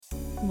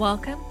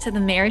Welcome to the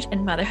Marriage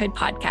and Motherhood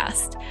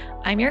Podcast.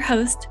 I'm your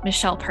host,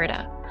 Michelle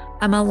Perda.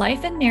 I'm a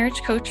life and marriage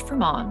coach for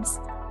moms,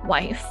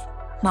 wife,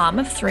 mom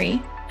of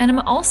 3, and I'm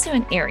also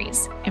an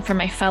Aries, and for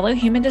my fellow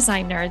human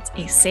design nerds,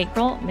 a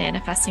sacral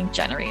manifesting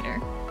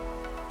generator.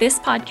 This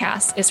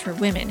podcast is for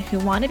women who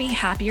want to be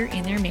happier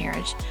in their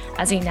marriage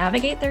as they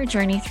navigate their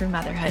journey through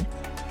motherhood,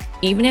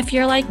 even if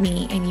you're like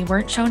me and you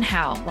weren't shown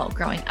how while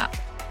growing up.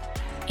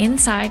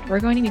 Inside,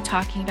 we're going to be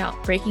talking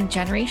about breaking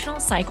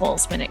generational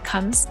cycles when it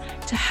comes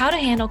to how to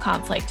handle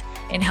conflict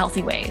in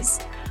healthy ways,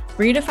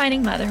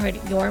 redefining motherhood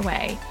your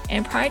way,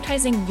 and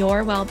prioritizing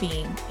your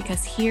well-being,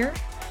 because here,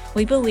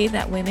 we believe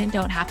that women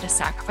don't have to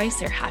sacrifice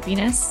their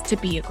happiness to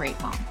be a great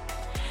mom.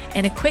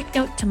 And a quick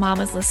note to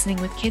mamas listening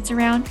with kids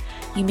around,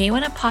 you may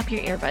want to pop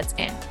your earbuds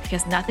in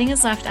because nothing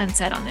is left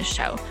unsaid on this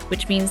show,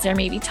 which means there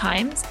may be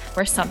times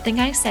where something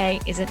I say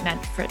isn't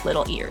meant for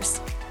little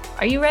ears.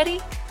 Are you ready?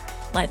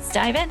 Let's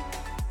dive in.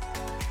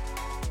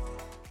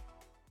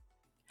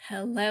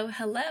 Hello,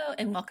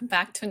 and welcome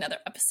back to another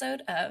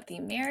episode of the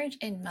Marriage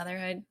and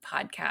Motherhood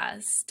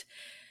Podcast.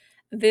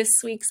 This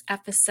week's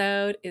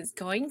episode is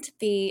going to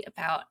be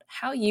about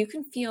how you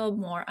can feel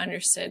more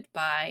understood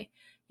by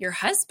your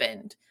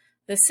husband.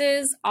 This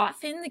is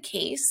often the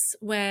case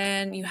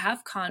when you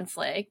have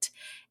conflict,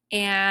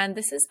 and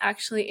this is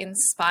actually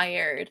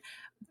inspired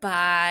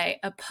by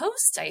a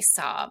post I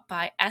saw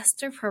by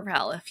Esther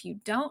Perel. If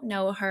you don't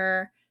know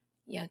her,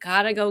 you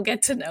gotta go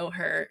get to know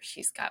her.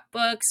 She's got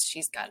books,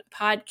 she's got a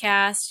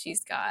podcast,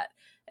 she's got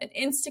an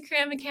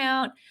Instagram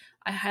account.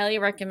 I highly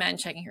recommend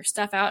checking her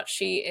stuff out.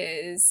 She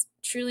is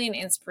truly an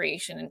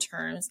inspiration in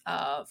terms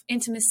of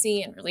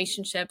intimacy and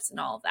relationships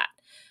and all of that.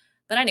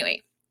 But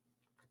anyway,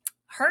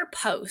 her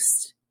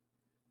post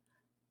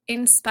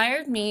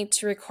inspired me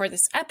to record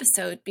this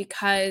episode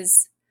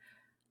because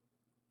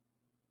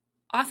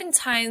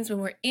oftentimes when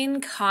we're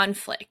in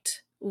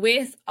conflict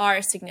with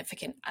our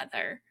significant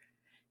other,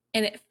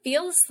 and it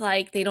feels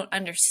like they don't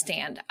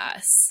understand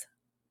us,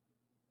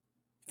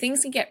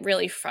 things can get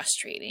really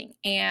frustrating.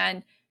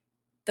 And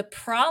the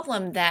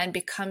problem then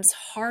becomes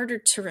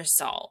harder to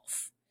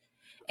resolve.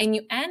 And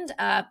you end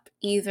up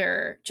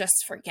either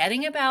just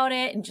forgetting about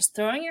it and just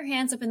throwing your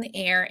hands up in the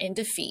air in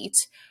defeat,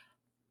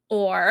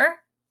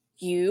 or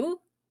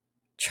you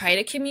try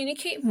to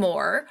communicate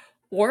more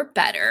or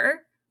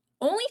better,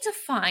 only to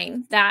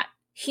find that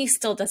he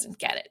still doesn't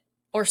get it,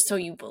 or so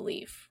you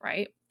believe,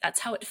 right?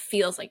 That's how it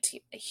feels like to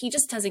you. He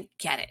just doesn't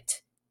get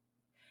it.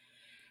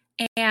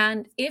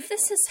 And if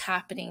this is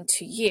happening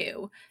to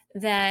you,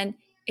 then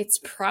it's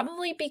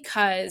probably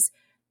because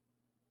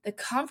the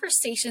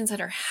conversations that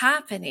are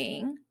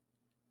happening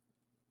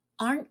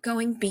aren't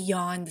going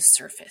beyond the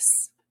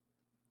surface.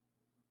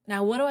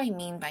 Now, what do I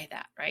mean by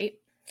that, right?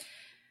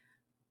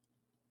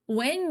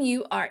 When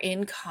you are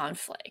in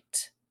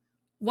conflict,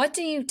 what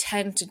do you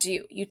tend to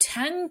do? You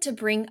tend to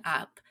bring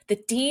up the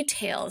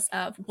details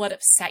of what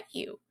upset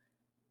you,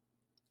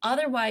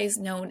 otherwise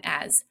known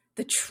as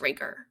the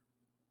trigger,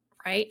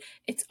 right?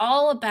 It's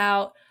all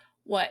about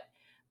what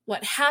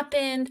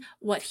happened,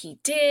 what he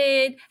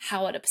did,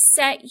 how it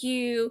upset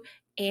you,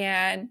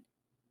 and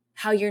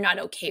how you're not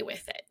okay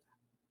with it,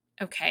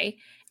 okay?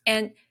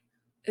 And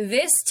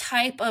this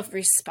type of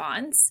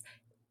response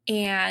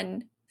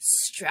and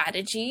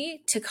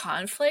strategy to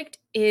conflict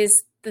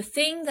is the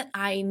thing that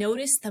I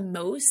notice the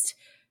most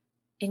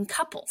in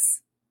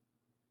couples.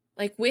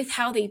 Like with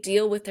how they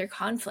deal with their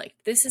conflict.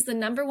 This is the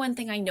number one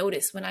thing I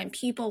notice when I'm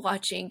people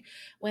watching,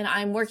 when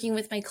I'm working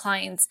with my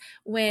clients,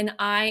 when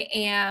I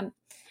am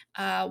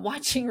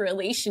watching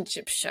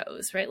relationship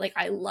shows, right? Like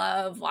I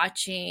love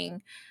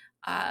watching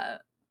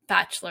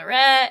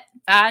Bachelorette,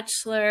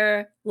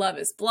 Bachelor, Love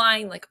is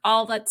Blind, like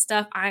all that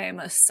stuff. I am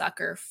a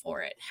sucker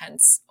for it,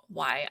 hence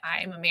why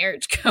I'm a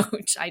marriage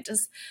coach. I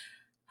just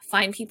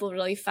find people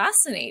really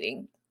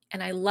fascinating,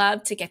 and I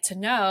love to get to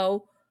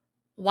know,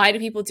 why do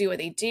people do what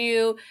they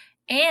do?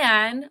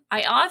 And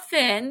I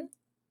often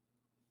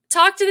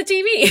talk to the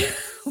TV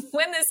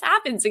when this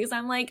happens because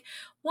I'm like,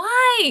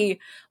 why?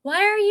 Why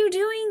are you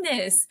doing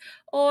this?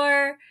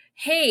 Or,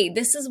 hey,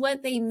 this is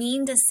what they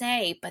mean to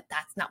say, but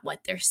that's not what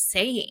they're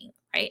saying,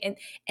 right?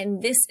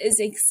 And this is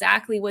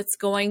exactly what's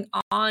going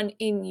on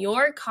in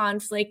your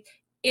conflict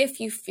if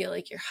you feel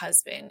like your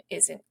husband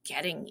isn't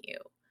getting you,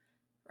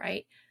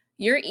 right?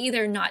 You're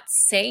either not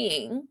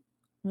saying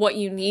what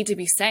you need to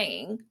be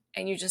saying,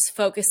 and you're just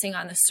focusing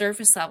on the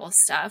surface level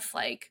stuff,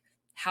 like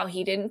how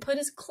he didn't put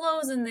his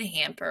clothes in the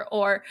hamper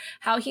or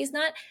how he's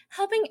not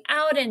helping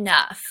out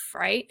enough,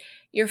 right?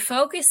 You're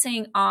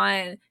focusing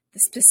on the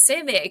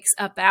specifics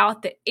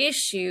about the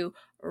issue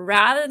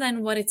rather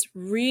than what it's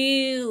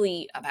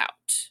really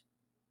about,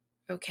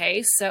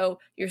 okay? So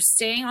you're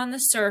staying on the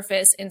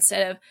surface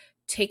instead of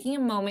taking a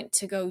moment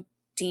to go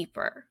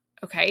deeper,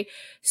 okay?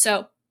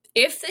 So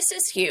if this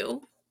is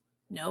you,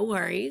 no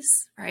worries,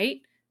 right?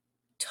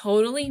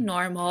 Totally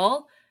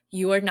normal.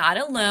 You are not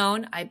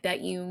alone. I bet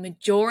you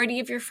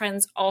majority of your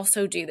friends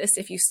also do this.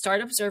 If you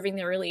start observing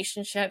their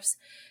relationships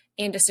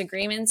and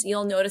disagreements,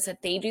 you'll notice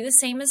that they do the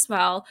same as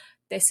well.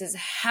 This is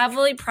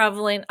heavily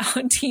prevalent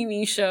on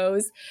TV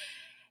shows.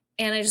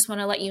 And I just want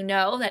to let you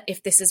know that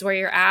if this is where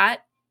you're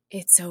at,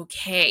 it's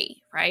okay,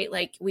 right?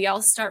 Like we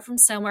all start from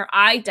somewhere.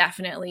 I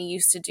definitely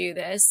used to do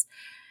this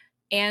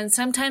and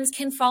sometimes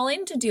can fall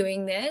into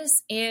doing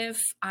this if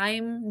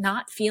I'm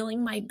not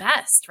feeling my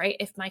best, right?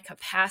 If my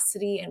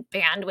capacity and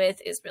bandwidth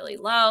is really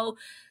low,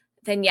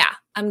 then yeah,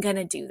 I'm going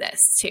to do this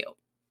too.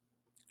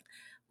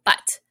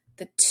 But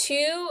the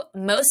two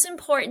most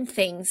important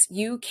things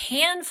you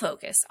can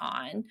focus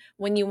on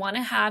when you want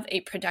to have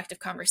a productive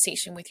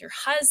conversation with your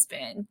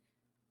husband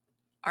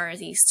are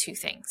these two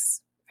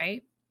things,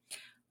 right?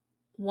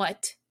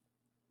 What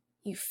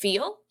you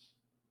feel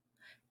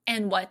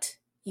and what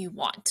you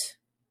want.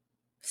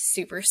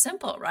 Super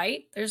simple,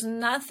 right? There's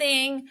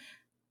nothing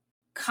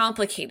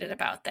complicated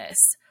about this,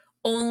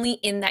 only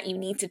in that you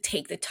need to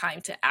take the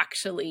time to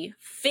actually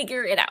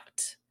figure it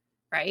out,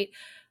 right?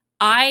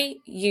 I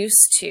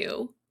used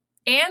to,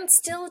 and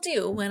still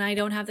do when I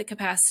don't have the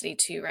capacity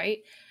to, right?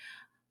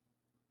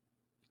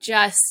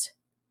 Just,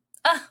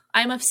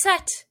 I'm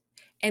upset.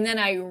 And then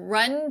I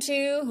run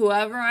to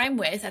whoever I'm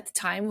with at the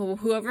time,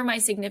 whoever my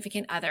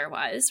significant other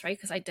was, right?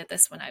 Because I did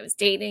this when I was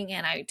dating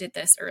and I did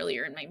this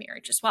earlier in my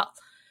marriage as well.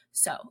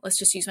 So let's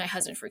just use my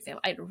husband, for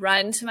example. I'd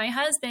run to my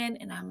husband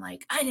and I'm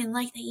like, I didn't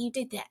like that you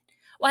did that.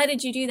 Why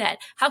did you do that?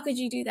 How could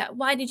you do that?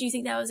 Why did you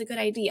think that was a good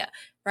idea?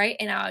 Right?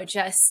 And I would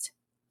just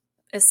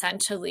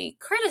essentially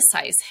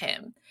criticize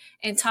him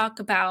and talk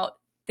about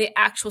the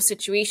actual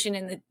situation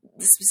and the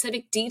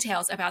specific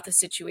details about the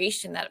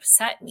situation that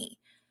upset me.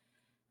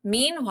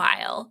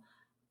 Meanwhile,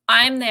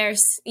 I'm there,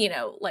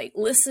 like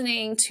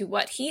listening to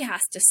what he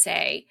has to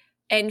say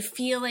and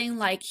feeling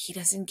like he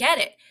doesn't get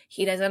it.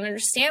 He doesn't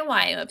understand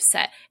why I'm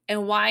upset.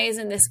 And why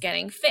isn't this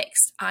getting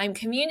fixed? I'm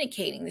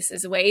communicating. This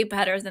is way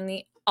better than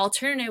the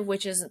alternative,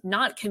 which is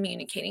not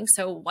communicating.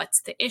 So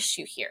what's the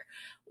issue here?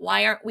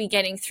 Why aren't we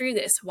getting through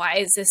this? Why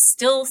is this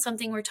still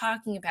something we're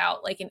talking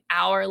about like an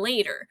hour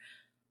later?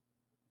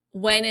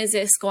 When is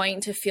this going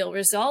to feel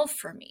resolved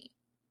for me?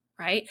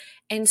 Right?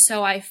 And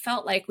so I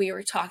felt like we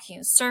were talking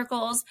in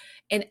circles.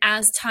 And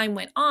as time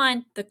went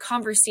on, the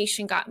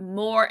conversation got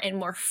more and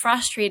more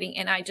frustrating.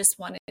 And I just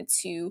wanted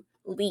to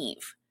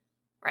leave,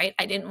 right?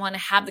 I didn't want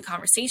to have the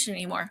conversation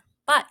anymore,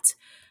 but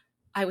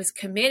I was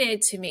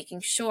committed to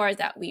making sure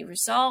that we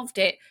resolved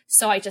it.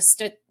 So I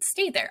just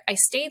stayed there. I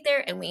stayed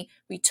there and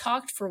we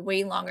talked for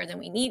way longer than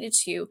we needed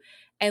to.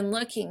 And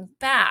looking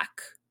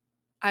back,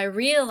 I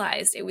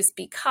realized it was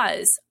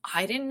because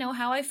I didn't know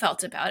how I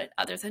felt about it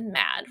other than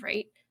mad,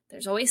 right?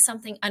 There's always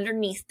something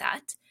underneath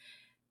that.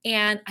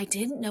 And I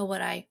didn't know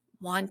what I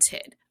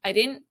wanted. I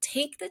didn't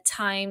take the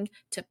time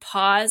to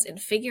pause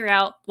and figure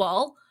out,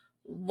 well,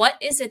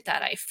 what is it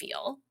that I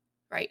feel,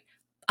 right?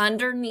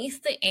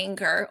 Underneath the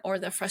anger or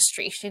the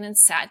frustration and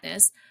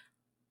sadness,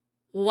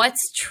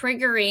 what's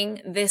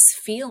triggering this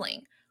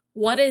feeling?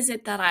 What is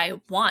it that I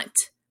want?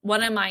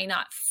 What am I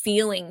not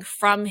feeling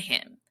from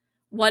him?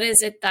 What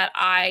is it that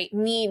I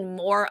need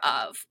more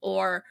of?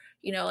 Or,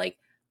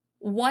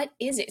 what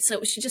is it?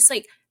 So it should just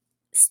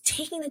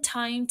taking the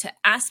time to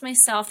ask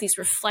myself these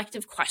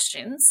reflective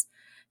questions,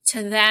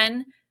 to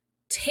then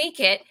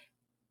take it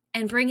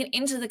and bring it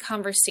into the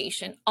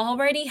conversation,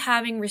 already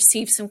having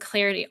received some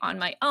clarity on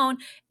my own,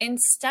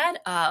 instead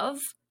of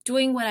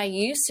doing what I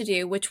used to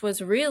do, which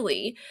was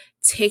really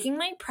taking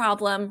my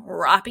problem,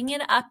 wrapping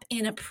it up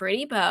in a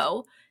pretty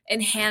bow,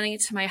 and handing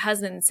it to my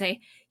husband and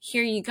say,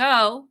 here you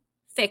go,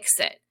 fix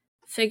it.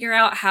 Figure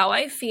out how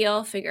I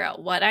feel, figure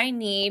out what I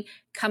need,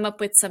 come up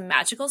with some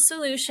magical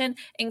solution,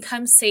 and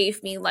come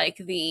save me like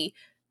the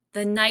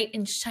knight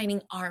in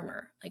shining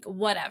armor, like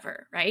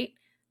whatever, right?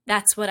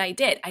 That's what I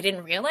did. I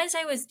didn't realize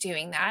I was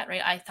doing that,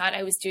 right? I thought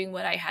I was doing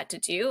what I had to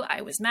do.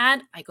 I was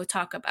mad. I go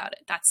talk about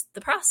it. That's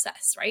the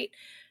process, right?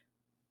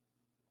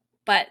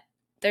 But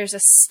there's a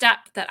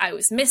step that I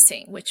was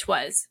missing, which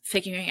was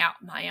figuring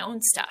out my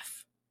own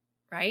stuff,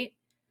 right?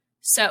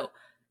 So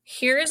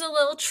here's a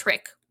little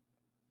trick.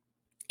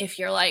 If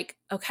you're like,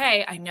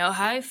 okay, I know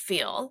how I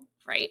feel,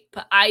 right?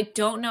 But I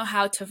don't know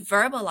how to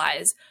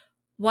verbalize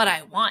what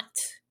I want,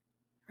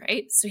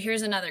 right? So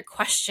here's another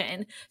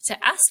question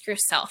to ask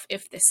yourself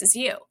if this is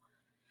you.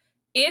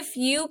 If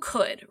you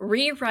could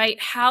rewrite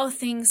how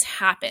things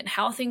happened,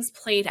 how things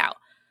played out,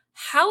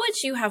 how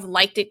would you have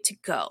liked it to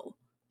go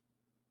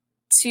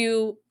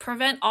to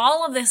prevent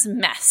all of this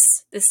mess,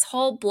 this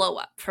whole blow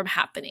up from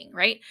happening,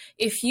 right?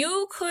 If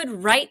you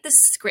could write the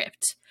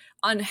script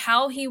on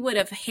how he would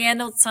have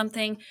handled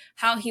something,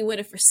 how he would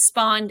have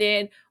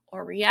responded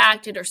or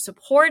reacted or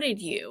supported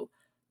you,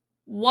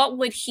 what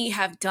would he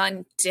have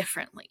done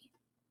differently?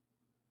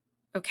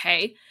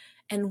 Okay.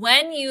 And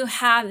when you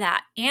have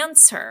that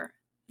answer,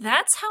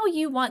 that's how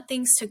you want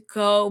things to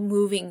go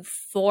moving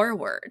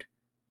forward.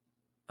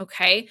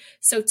 Okay.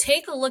 So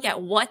take a look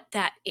at what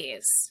that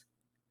is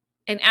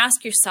and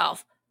ask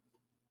yourself,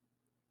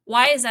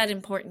 why is that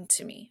important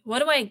to me? What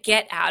do I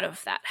get out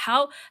of that?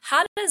 How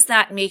does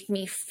that make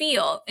me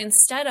feel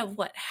instead of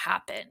what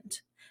happened?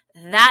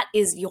 That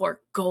is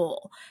your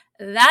goal.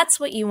 That's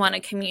what you want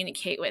to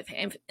communicate with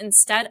him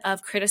instead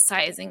of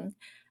criticizing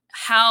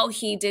how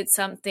he did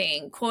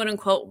something quote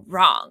unquote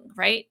wrong,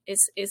 right?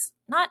 Is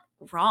not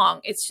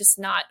wrong. It's just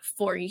not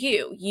for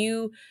you.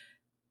 You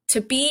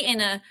to be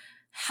in a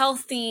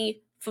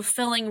healthy,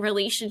 fulfilling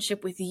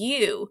relationship with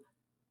you,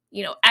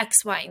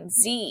 X, Y, and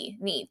Z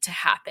need to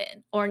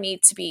happen or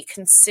need to be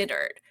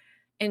considered.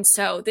 And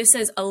so this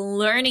is a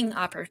learning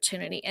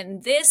opportunity.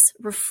 And this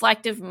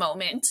reflective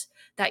moment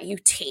that you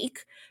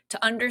take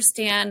to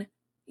understand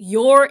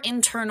your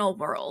internal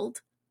world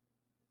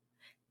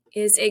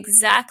is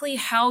exactly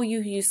how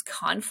you use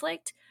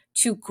conflict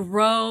to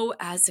grow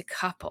as a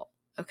couple.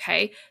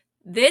 Okay.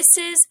 This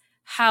is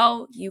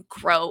how you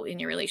grow in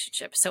your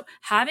relationship. So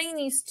having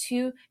these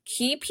two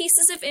key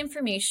pieces of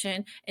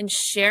information and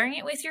sharing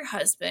it with your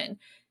husband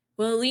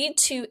will lead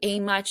to a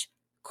much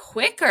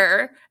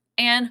quicker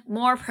and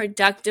more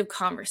productive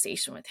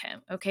conversation with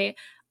him. Okay.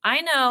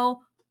 I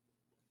know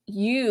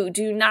you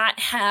do not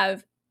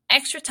have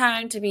extra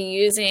time to be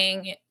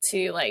using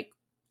to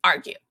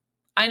argue.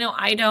 I know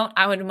I don't.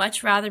 I would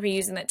much rather be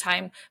using that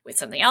time with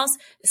something else,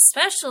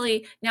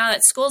 especially now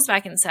that school's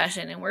back in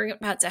session and we're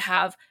about to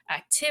have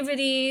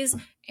activities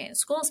and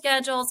school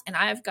schedules. And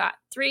I've got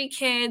 3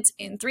 kids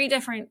in 3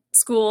 different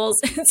schools.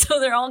 And so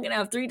they're all going to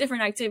have 3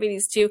 different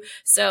activities too.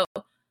 So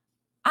I'm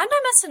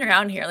not messing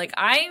around here.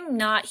 I'm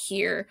not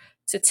here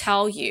to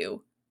tell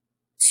you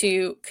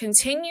to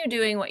continue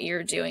doing what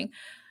you're doing,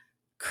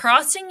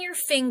 crossing your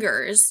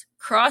fingers,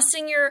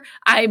 crossing your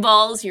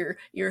eyeballs,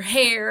 your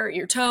hair,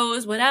 your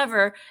toes,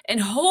 whatever, and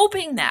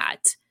hoping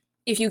that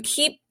if you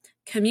keep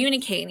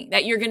communicating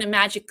that you're going to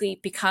magically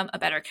become a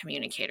better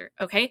communicator,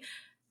 okay?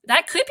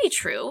 That could be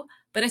true,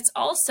 but it's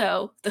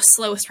also the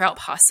slowest route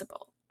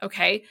possible,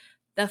 okay?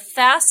 The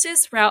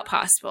fastest route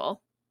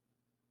possible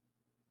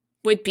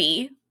would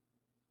be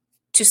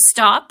to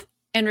stop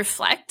and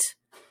reflect,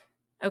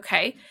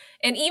 okay?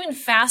 And even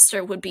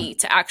faster would be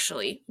to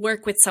actually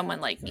work with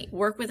someone like me,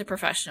 work with a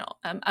professional,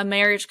 a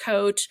marriage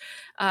coach,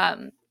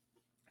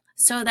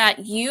 so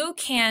that you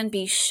can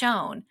be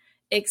shown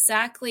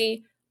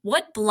exactly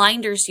what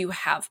blinders you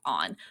have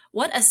on,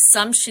 what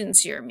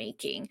assumptions you're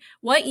making,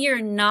 what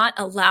you're not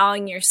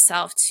allowing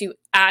yourself to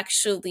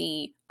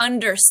actually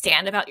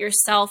understand about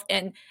yourself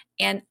and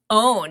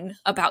own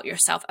about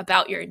yourself,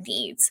 about your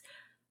needs,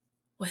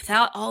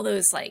 without all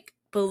those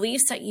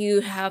beliefs that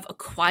you have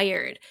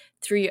acquired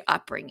through your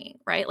upbringing,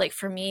 right?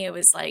 For me, it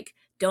was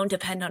don't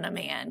depend on a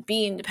man,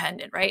 be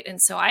independent, right? And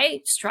so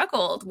I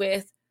struggled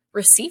with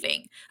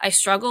receiving. I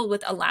struggled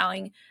with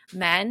allowing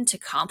men to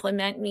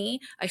compliment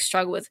me. I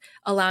struggled with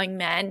allowing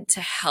men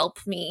to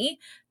help me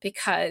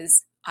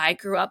because I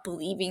grew up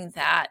believing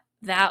that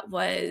that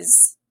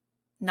was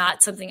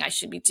not something I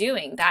should be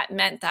doing. That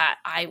meant that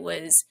I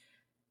was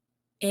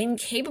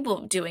incapable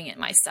of doing it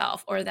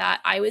myself, or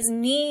that I was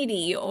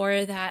needy,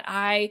 or that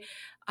I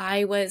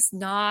was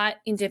not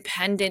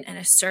independent and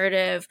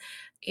assertive.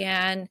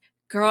 And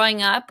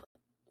growing up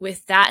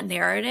with that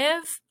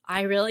narrative,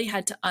 I really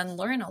had to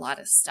unlearn a lot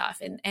of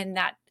stuff. And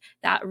that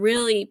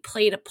really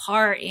played a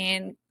part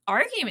in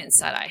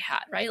arguments that I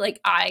had, right?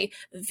 I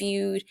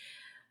viewed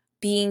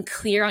being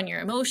clear on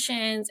your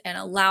emotions and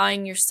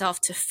allowing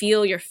yourself to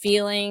feel your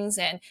feelings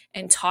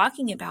and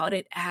talking about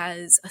it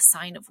as a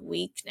sign of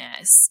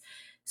weakness.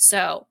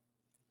 So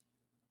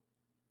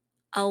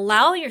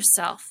allow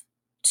yourself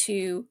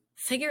to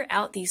figure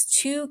out these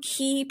 2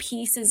 key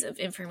pieces of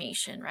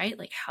information, right?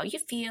 How you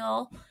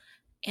feel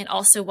and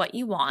also what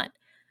you want.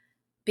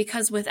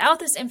 Because without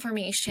this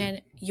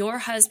information, your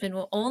husband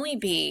will only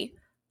be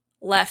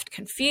left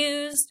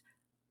confused,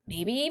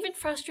 maybe even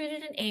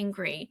frustrated and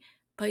angry,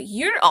 but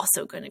you're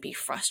also going to be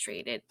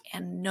frustrated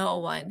and no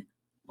one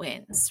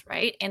wins,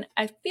 right? And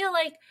I feel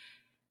like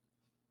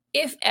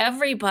if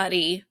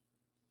everybody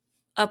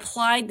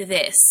applied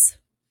this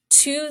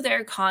to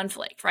their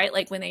conflict,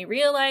 right? When they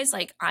realize,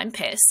 I'm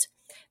pissed,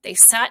 they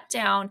sat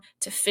down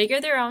to figure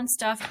their own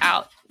stuff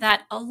out,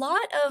 that a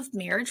lot of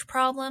marriage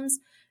problems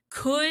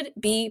could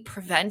be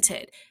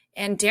prevented.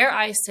 And dare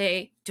I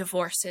say,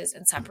 divorces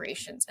and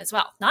separations as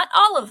well. Not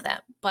all of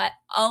them, but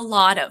a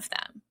lot of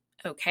them,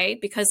 okay?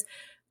 Because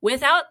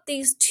without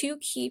these 2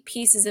 key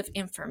pieces of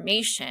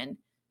information,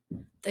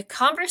 the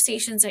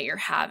conversations that you're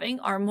having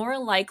are more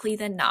likely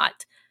than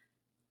not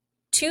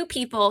 2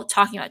 people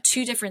talking about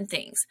 2 different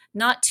things,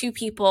 not 2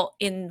 people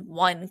in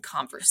one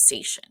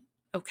conversation.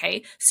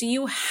 Okay. So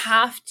you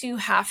have to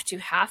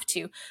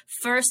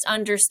first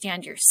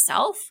understand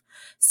yourself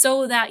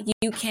so that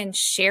you can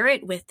share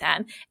it with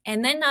them.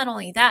 And then not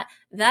only that,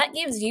 that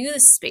gives you the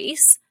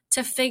space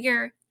to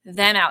figure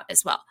them out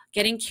as well.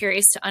 Getting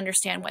curious to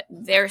understand what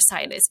their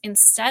side is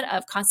instead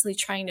of constantly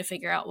trying to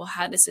figure out, well,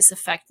 how does this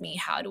affect me?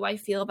 How do I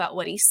feel about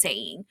what he's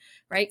saying?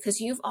 Right? Because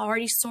you've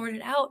already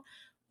sorted out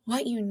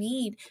what you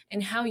need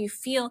and how you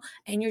feel,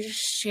 and you're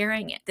just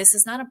sharing it. This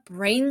is not a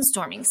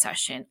brainstorming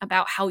session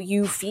about how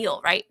you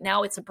feel, right?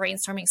 Now it's a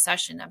brainstorming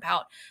session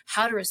about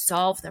how to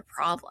resolve the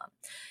problem.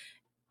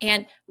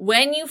 And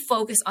when you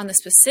focus on the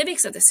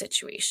specifics of the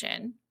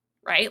situation,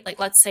 right?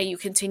 Let's say you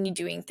continue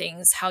doing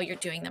things how you're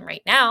doing them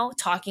right now,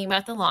 talking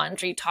about the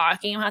laundry,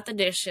 talking about the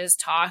dishes,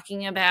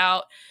 talking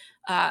about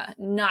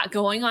not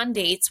going on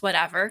dates,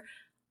 whatever.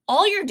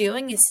 All you're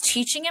doing is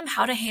teaching him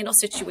how to handle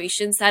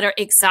situations that are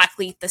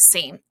exactly the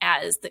same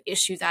as the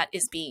issue that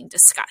is being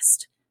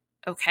discussed.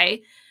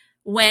 Okay?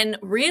 When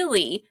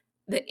really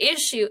the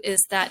issue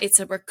is that it's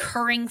a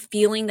recurring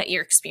feeling that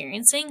you're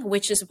experiencing,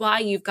 which is why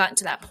you've gotten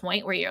to that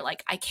point where you're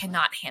like, I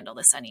cannot handle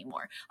this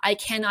anymore. I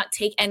cannot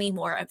take any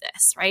more of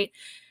this, right?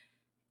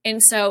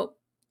 And so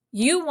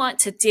you want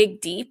to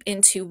dig deep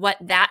into what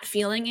that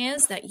feeling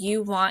is that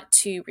you want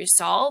to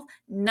resolve,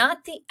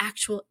 not the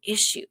actual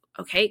issue,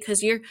 okay?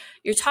 Because you're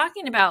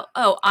talking about,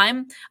 oh,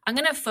 I'm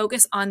going to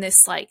focus on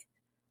this, like,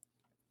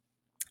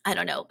 I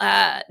don't know,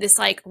 this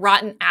like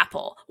rotten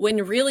apple, when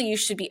really you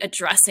should be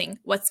addressing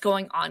what's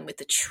going on with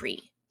the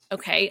tree,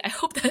 okay? I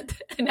hope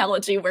that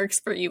analogy works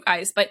for you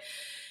guys, but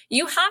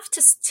you have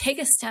to take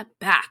a step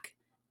back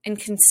and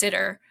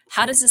consider,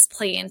 how does this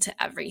play into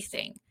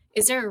everything?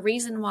 Is there a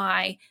reason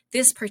why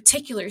this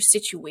particular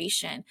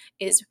situation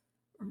is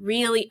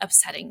really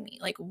upsetting me?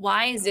 Like,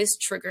 why is this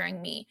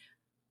triggering me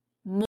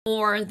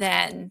more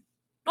than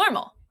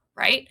normal,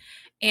 right?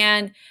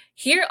 And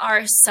here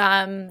are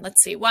some,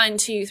 let's see, 1,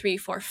 2, 3,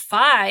 4,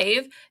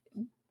 5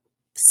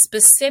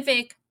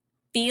 specific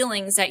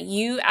feelings that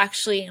you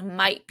actually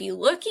might be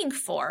looking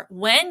for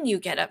when you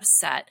get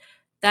upset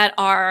that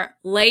are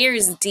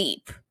layers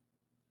deep.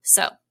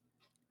 So,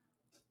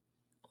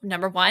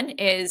 number 1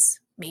 is,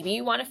 maybe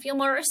you want to feel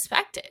more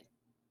respected,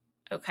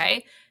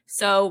 okay?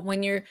 So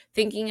when you're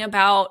thinking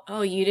about,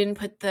 oh, you didn't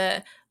put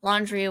the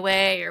laundry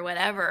away or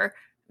whatever,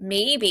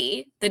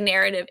 maybe the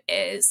narrative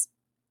is,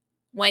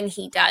 when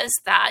he does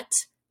that,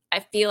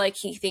 I feel like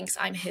he thinks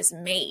I'm his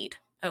maid,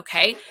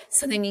 okay?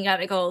 So then you got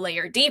to go a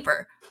layer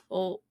deeper.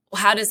 Well,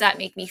 how does that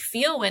make me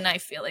feel when I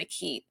feel like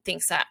he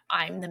thinks that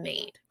I'm the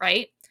maid,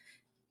 right?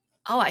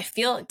 Oh, I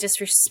feel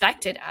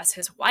disrespected as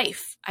his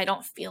wife. I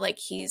don't feel like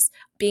he's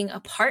being a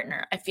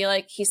partner. I feel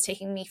like he's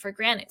taking me for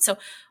granted. So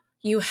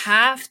you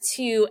have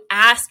to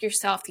ask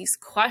yourself these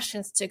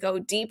questions to go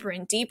deeper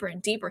and deeper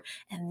and deeper.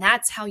 And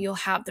that's how you'll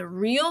have the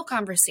real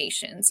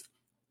conversations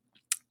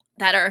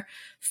that are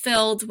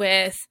filled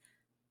with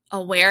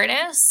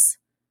awareness,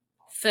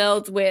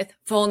 filled with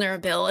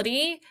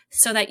vulnerability,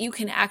 so that you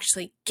can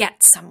actually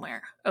get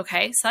somewhere.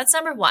 Okay, so that's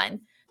number 1.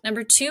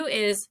 Number 2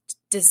 is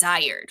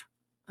desired.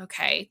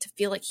 Okay, to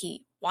feel like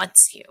he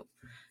wants you.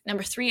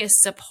 Number 3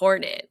 is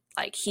supported,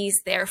 like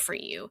he's there for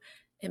you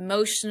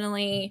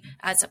emotionally,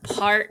 as a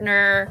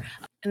partner.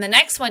 And the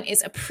next one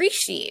is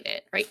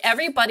appreciated, right?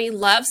 Everybody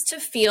loves to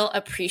feel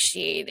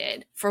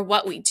appreciated for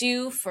what we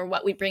do, for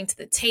what we bring to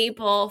the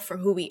table, for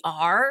who we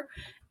are.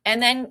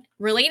 And then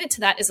related to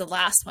that is the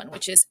last one,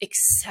 which is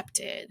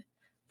accepted.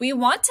 We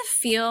want to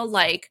feel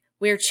like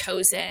we're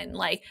chosen,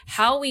 like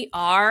how we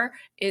are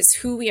is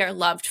who we are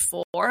loved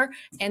for,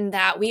 and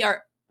that we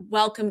are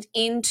welcomed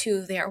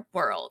into their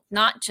world,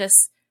 not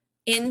just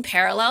in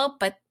parallel,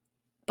 but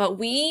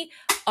we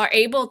are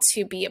able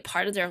to be a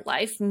part of their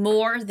life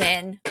more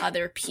than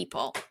other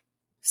people.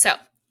 So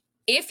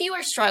if you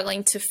are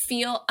struggling to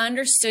feel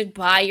understood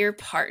by your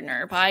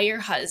partner, by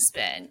your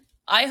husband,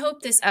 I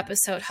hope this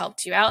episode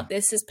helped you out.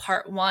 This is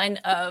part 1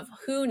 of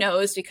who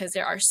knows, because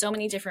there are so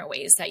many different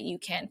ways that you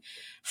can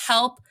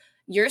help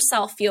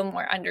yourself feel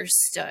more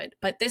understood.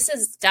 But this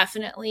is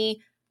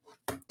definitely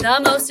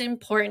the most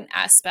important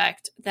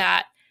aspect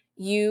that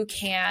you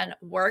can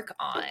work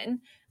on.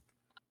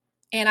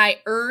 And I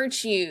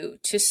urge you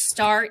to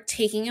start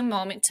taking a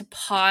moment to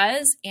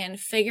pause and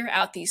figure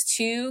out these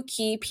 2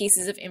 key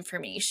pieces of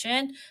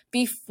information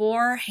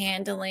before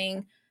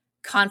handling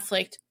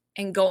conflict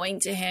and going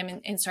to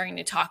him and starting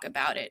to talk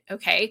about it,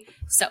 okay?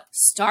 So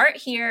start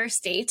here.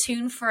 Stay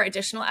tuned for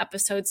additional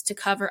episodes to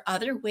cover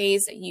other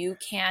ways that you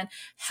can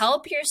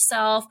help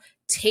yourself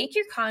take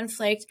your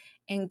conflict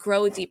and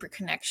grow a deeper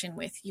connection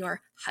with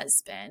your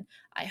husband.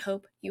 I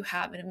hope you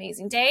have an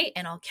amazing day,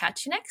 and I'll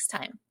catch you next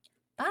time.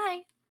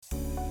 Bye.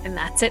 And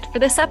that's it for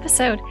this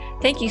episode.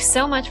 Thank you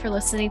so much for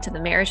listening to the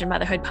Marriage and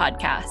Motherhood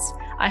podcast.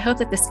 I hope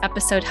that this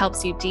episode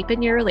helps you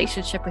deepen your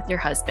relationship with your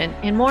husband,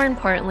 and more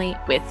importantly,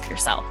 with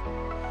yourself.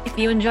 If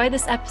you enjoyed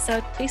this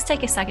episode, please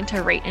take a second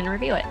to rate and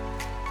review it.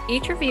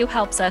 Each review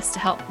helps us to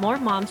help more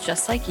moms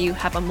just like you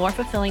have a more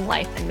fulfilling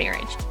life and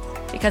marriage,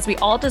 because we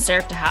all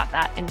deserve to have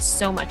that and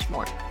so much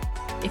more.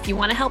 If you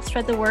want to help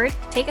spread the word,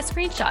 take a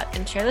screenshot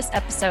and share this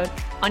episode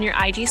on your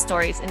IG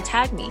stories and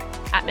tag me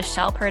at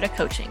Michelle Perda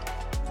Coaching.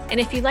 And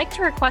if you'd like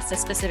to request a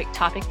specific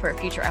topic for a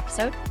future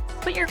episode,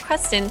 put your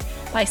request in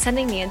by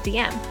sending me a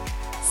DM.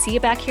 See you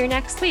back here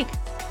next week.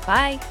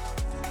 Bye.